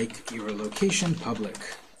you'd like your location public.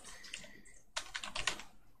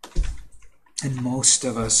 And most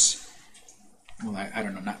of us, well, I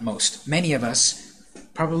don't know, not most, many of us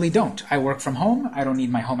probably don't. I work from home. I don't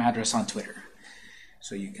need my home address on Twitter.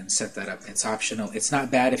 So you can set that up. It's optional. It's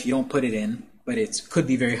not bad if you don't put it in, but it could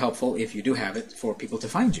be very helpful if you do have it for people to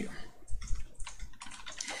find you.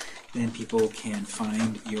 Then people can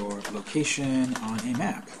find your location on a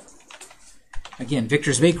map. Again,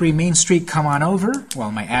 Victor's Bakery, Main Street, come on over.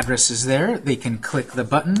 Well, my address is there. They can click the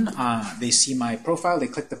button. They see my profile. They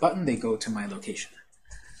click the button. They go to my location.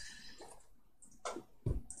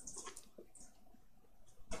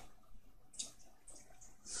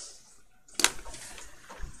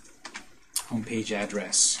 Homepage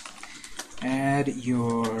address. Add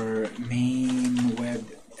your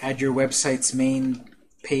website's main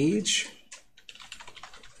page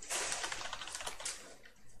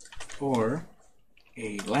or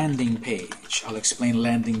a landing page. I'll explain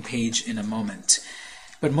landing page in a moment.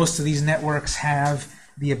 But most of these networks have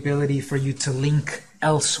the ability for you to link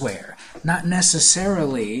elsewhere, not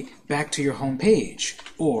necessarily back to your home page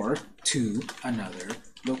or to another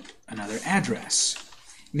address.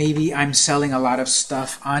 Maybe I'm selling a lot of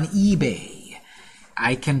stuff on eBay.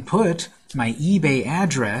 I can put my eBay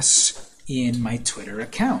address in my Twitter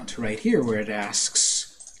account right here where it asks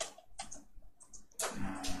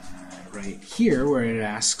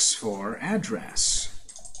for address.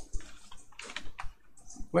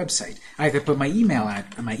 Website. I could put my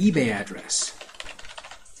my eBay address.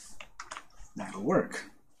 That'll work.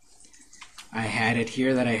 I had it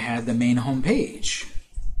here that I had the main home page.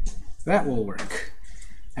 That will work.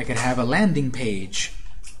 I could have a landing page,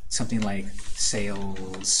 something like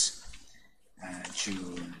sales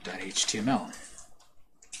June.html.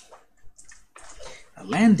 A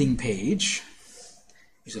landing page,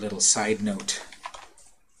 here's a little side note.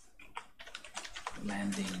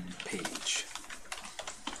 Landing page.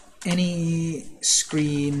 any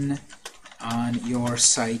screen on your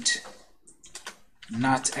site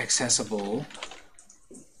not accessible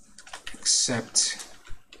except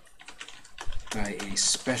by a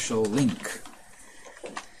special link.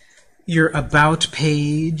 Your About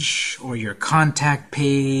page, or your Contact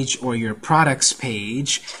page, or your Products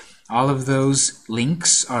page, all of those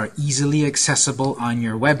links are easily accessible on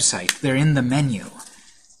your website. They're in the menu.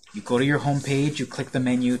 You go to your home page, you click the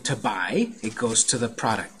menu to buy, it goes to the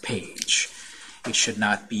product page. It should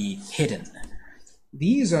not be hidden.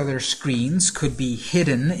 These other screens could be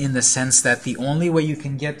hidden in the sense that the only way you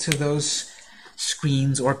can get to those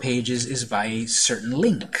screens or pages is by a certain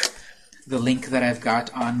link. The link that I've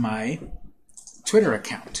got on my Twitter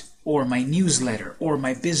account, or my newsletter, or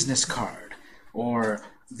my business card, or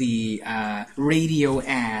the radio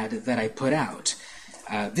ad that I put out.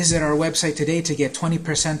 Visit our website today to get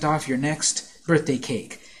 20% off your next birthday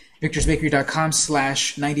cake.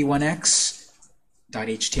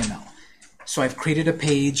 victorsbakery.com/91x.html. So I've created a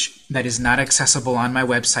page that is not accessible on my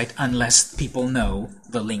website unless people know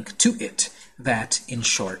the link to it. That, in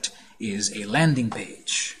short, is a landing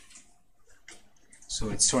page. So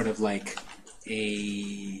it's sort of like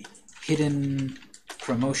a hidden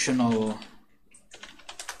promotional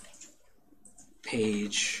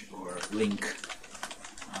page or link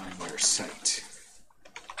on your site.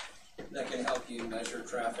 That can help you measure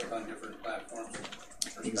traffic on different platforms.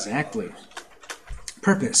 Exactly.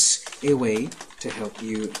 Purpose, a way to help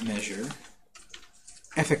you measure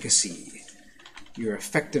efficacy, your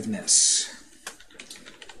effectiveness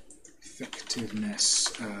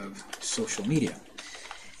of social media.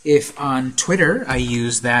 If on Twitter I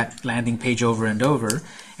use that landing page over and over,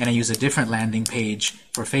 and I use a different landing page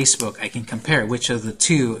for Facebook, I can compare which of the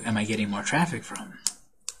two am I getting more traffic from.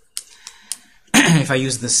 If I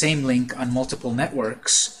use the same link on multiple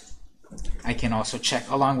networks, I can also check,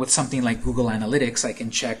 along with something like Google Analytics, I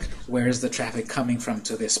can check where is the traffic coming from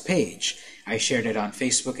to this page. I shared it on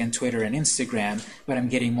Facebook and Twitter and Instagram, but I'm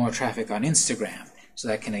getting more traffic on Instagram. So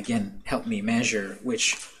that can, again, help me measure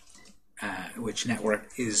which network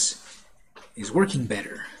is working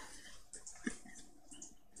better.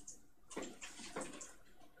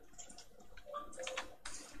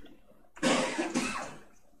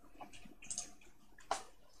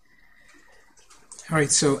 All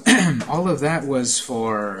right, so all of that was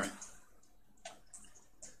for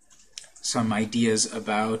some ideas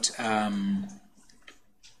about I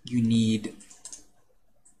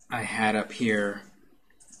had up here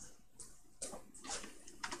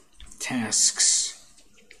tasks,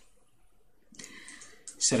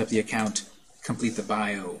 set up the account, complete the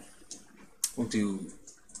bio. We'll do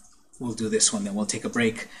this one, then we'll take a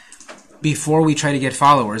break before we try to get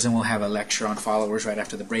followers, and we'll have a lecture on followers right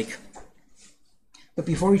after the break. But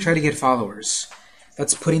before we try to get followers,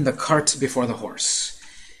 that's putting the cart before the horse.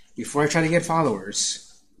 Before I try to get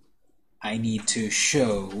followers, I need to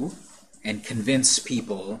show and convince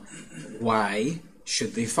people why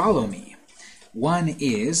should they follow me. One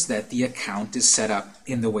is that the account is set up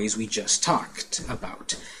in the ways we just talked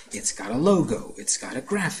about. It's got a logo, it's got a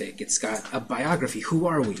graphic, it's got a biography, who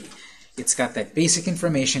are we? It's got that basic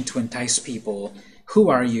information to entice people. Who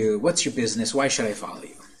are you? What's your business? Why should I follow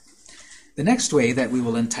you? The next way that we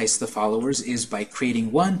will entice the followers is by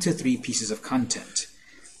creating 1 to 3 pieces of content.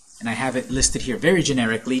 And I have it listed here very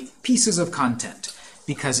generically, pieces of content.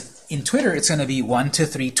 Because in Twitter, it's going to be 1 to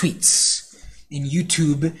 3 tweets. In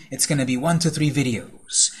YouTube, it's going to be 1 to 3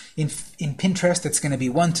 videos. In Pinterest, it's going to be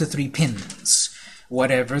 1 to 3 pins.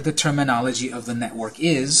 Whatever the terminology of the network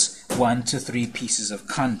is, 1 to 3 pieces of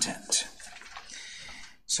content.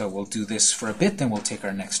 So we'll do this for a bit, then we'll take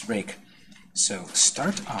our next break. So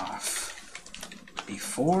start off,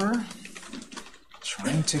 before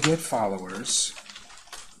trying to get followers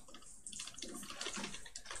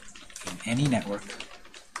in any network,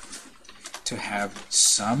 to have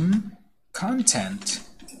some content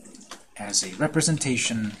as a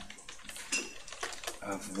representation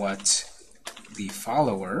of what the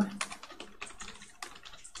follower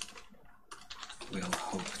will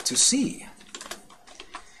hope to see.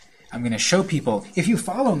 I'm going to show people, if you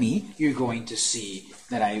follow me, you're going to see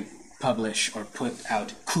that I publish or put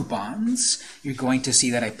out coupons. You're going to see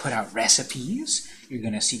that I put out recipes. You're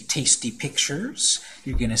going to see tasty pictures.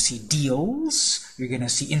 You're going to see deals. You're going to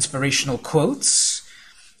see inspirational quotes.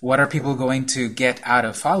 What are people going to get out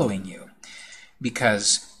of following you?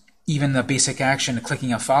 Because even the basic action of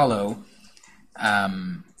clicking a follow,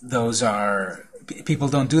 people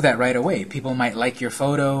don't do that right away. People might like your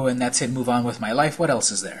photo and that's it, move on with my life. What else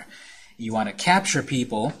is there? You want to capture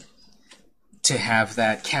people to have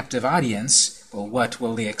that captive audience. Well, what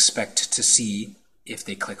will they expect to see if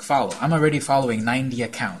they click follow. I'm already following 90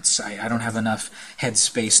 accounts. I don't have enough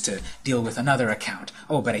headspace to deal with another account.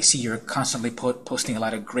 Oh, but I see you're constantly posting a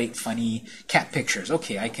lot of great, funny cat pictures.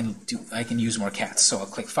 Okay, I can use more cats. So I'll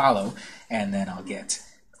click follow, and then I'll get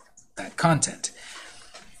that content.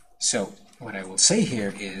 So what I will say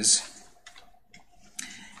here is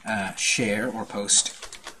share or post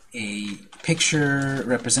a picture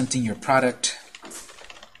representing your product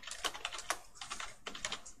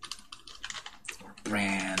or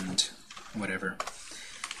brand, whatever.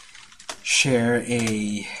 Share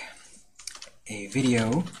a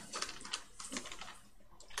video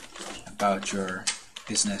about your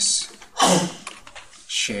business.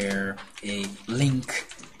 Share a link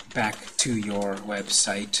back to your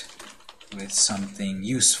website with something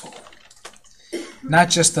useful. Not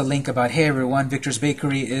just a link about, hey everyone, Victor's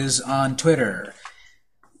Bakery is on Twitter,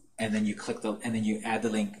 and then you click and then you add the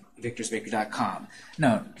link victorsbakery.com.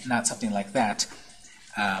 No, not something like that.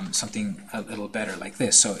 Something a little better like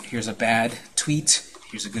this. So here's a bad tweet.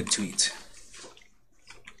 Here's a good tweet.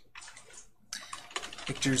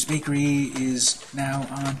 Victor's Bakery is now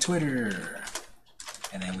on Twitter,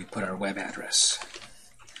 and then we put our web address,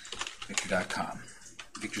 victor.com,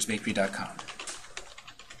 victorsbakery.com.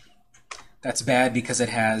 That's bad because it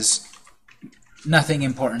has nothing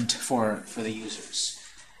important for the users.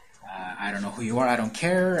 I don't know who you are. I don't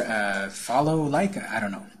care. Follow, like, I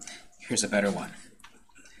don't know. Here's a better one.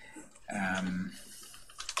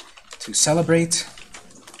 To celebrate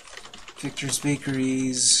Victor's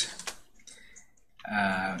Bakery's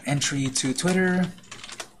entry to Twitter,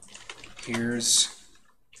 here's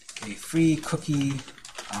a free cookie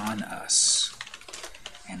on us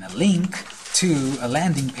and a link to a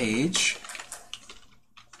landing page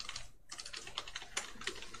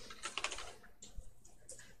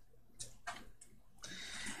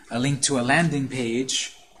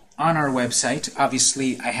on our website.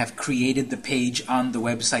 Obviously, I have created the page on the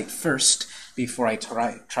website first before I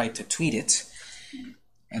tried to tweet it.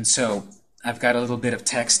 And so I've got a little bit of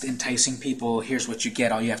text enticing people. Here's what you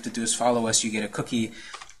get. All you have to do is follow us. You get a cookie,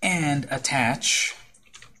 and attach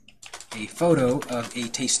a photo of a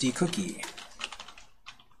tasty cookie.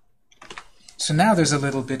 So now there's a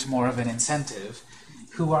little bit more of an incentive.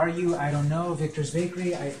 Who are you? I don't know. Victor's Bakery.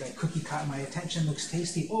 That cookie caught my attention. Looks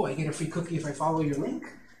tasty. Oh, I get a free cookie if I follow your link.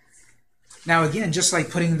 Now again, just like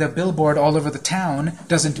putting the billboard all over the town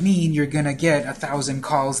doesn't mean you're going to get 1,000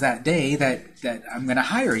 calls that day that I'm going to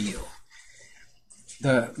hire you.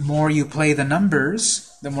 The more you play the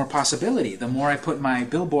numbers, the more possibility. The more I put my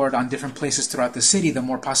billboard on different places throughout the city, the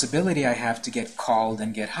more possibility I have to get called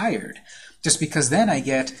and get hired. Just because then I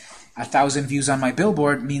get 1,000 views on my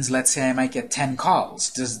billboard means, let's say, I might get 10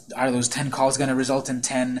 calls. Are those 10 calls going to result in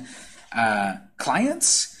 10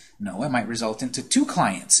 clients? No, it might result into 2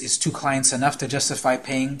 clients. Is 2 clients enough to justify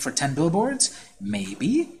paying for 10 billboards?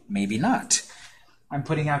 Maybe, maybe not. I'm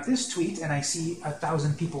putting out this tweet and I see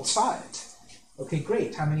 1,000 people saw it. Okay,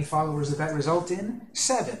 great. How many followers did that result in?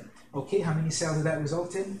 7. Okay, how many sales did that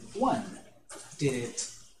result in? 1.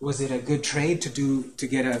 Was it a good trade to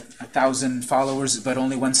get 1,000 followers but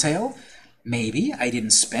only 1 sale? Maybe. I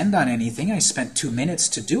didn't spend on anything. I spent 2 minutes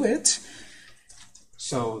to do it.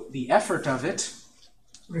 So the effort of it,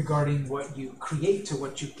 regarding what you create to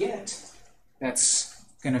what you get, that's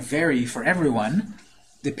going to vary for everyone,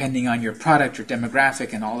 depending on your product, your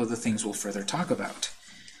demographic, and all of the things we'll further talk about.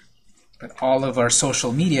 But all of our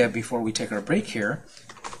social media, before we take our break here,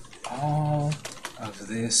 all of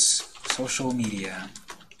this social media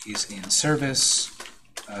is in service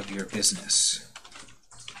of your business.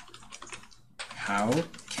 How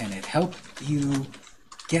can it help you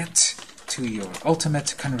get to your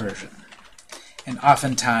ultimate conversion? And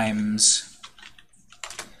oftentimes,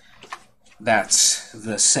 that's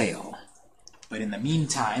the sale. But in the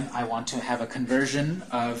meantime, I want to have a conversion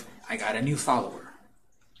of, I got a new follower.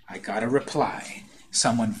 I got a reply.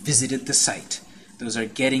 Someone visited the site. Those are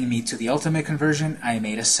getting me to the ultimate conversion. I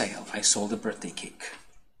made a sale. I sold a birthday cake.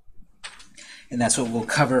 And that's what we'll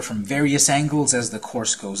cover from various angles as the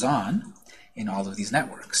course goes on in all of these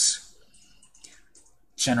networks.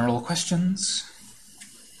 General questions?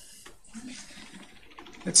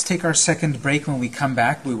 Let's take our second break. When we come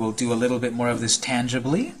back, we will do a little bit more of this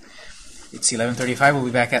tangibly. It's 11:35. We'll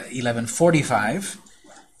be back at 11:45,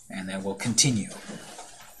 and then we'll continue.